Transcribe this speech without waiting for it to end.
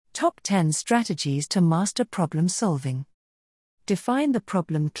Top 10 Strategies to Master Problem Solving. Define the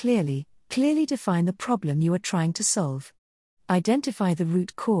problem clearly. Clearly define the problem you are trying to solve. Identify the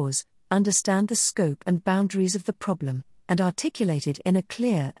root cause, understand the scope and boundaries of the problem, and articulate it in a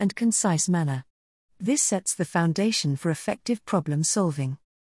clear and concise manner. This sets the foundation for effective problem solving.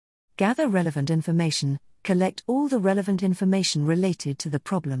 Gather relevant information. Collect all the relevant information related to the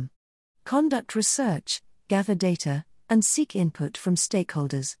problem. Conduct research, gather data, and seek input from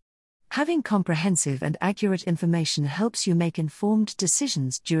stakeholders. Having comprehensive and accurate information helps you make informed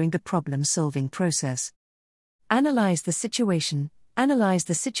decisions during the problem-solving process. Analyze the situation. Analyze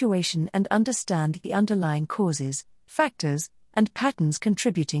the situation and understand the underlying causes, factors, and patterns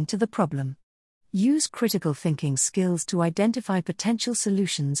contributing to the problem. Use critical thinking skills to identify potential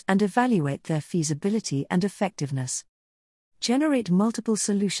solutions and evaluate their feasibility and effectiveness. Generate multiple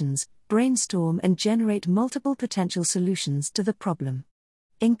solutions. Brainstorm and generate multiple potential solutions to the problem.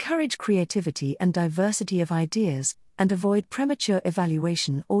 Encourage creativity and diversity of ideas, and avoid premature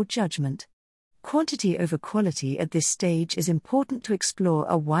evaluation or judgment. Quantity over quality at this stage is important to explore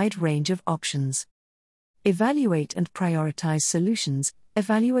a wide range of options. Evaluate and prioritize solutions.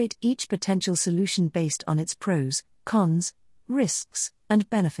 Evaluate each potential solution based on its pros, cons, risks, and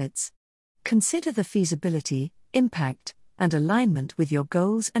benefits. Consider the feasibility, impact, and alignment with your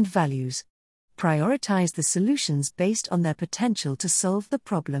goals and values. Prioritize the solutions based on their potential to solve the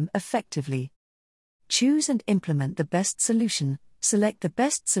problem effectively. Choose and implement the best solution. Select the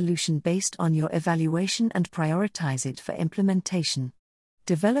best solution based on your evaluation and prioritize it for implementation.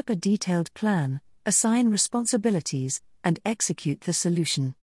 Develop a detailed plan, assign responsibilities, and execute the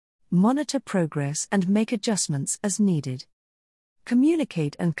solution. Monitor progress and make adjustments as needed.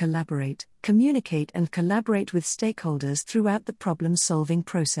 Communicate and collaborate. Communicate and collaborate with stakeholders throughout the problem-solving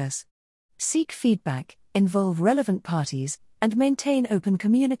process. Seek feedback, involve relevant parties, and maintain open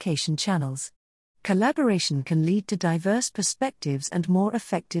communication channels. Collaboration can lead to diverse perspectives and more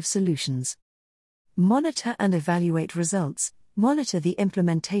effective solutions. Monitor and evaluate results. Monitor the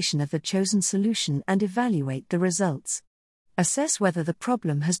implementation of the chosen solution and evaluate the results. Assess whether the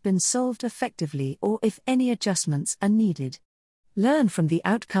problem has been solved effectively or if any adjustments are needed. Learn from the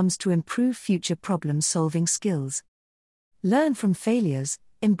outcomes to improve future problem-solving skills. Learn from failures.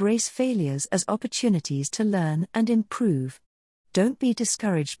 Embrace failures as opportunities to learn and improve. Don't be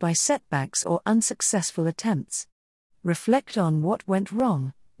discouraged by setbacks or unsuccessful attempts. Reflect on what went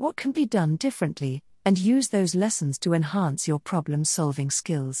wrong, what can be done differently, and use those lessons to enhance your problem-solving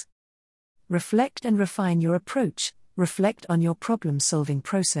skills. Reflect and refine your approach. Reflect on your problem-solving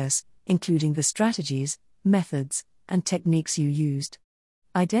process, including the strategies, methods, and techniques you used.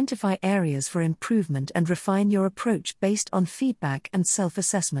 Identify areas for improvement and refine your approach based on feedback and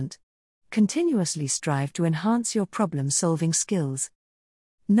self-assessment. Continuously strive to enhance your problem-solving skills.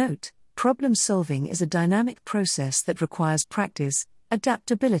 Note: problem-solving is a dynamic process that requires practice,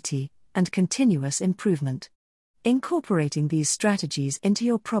 adaptability, and continuous improvement. Incorporating these strategies into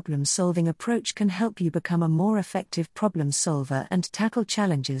your problem-solving approach can help you become a more effective problem solver and tackle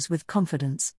challenges with confidence.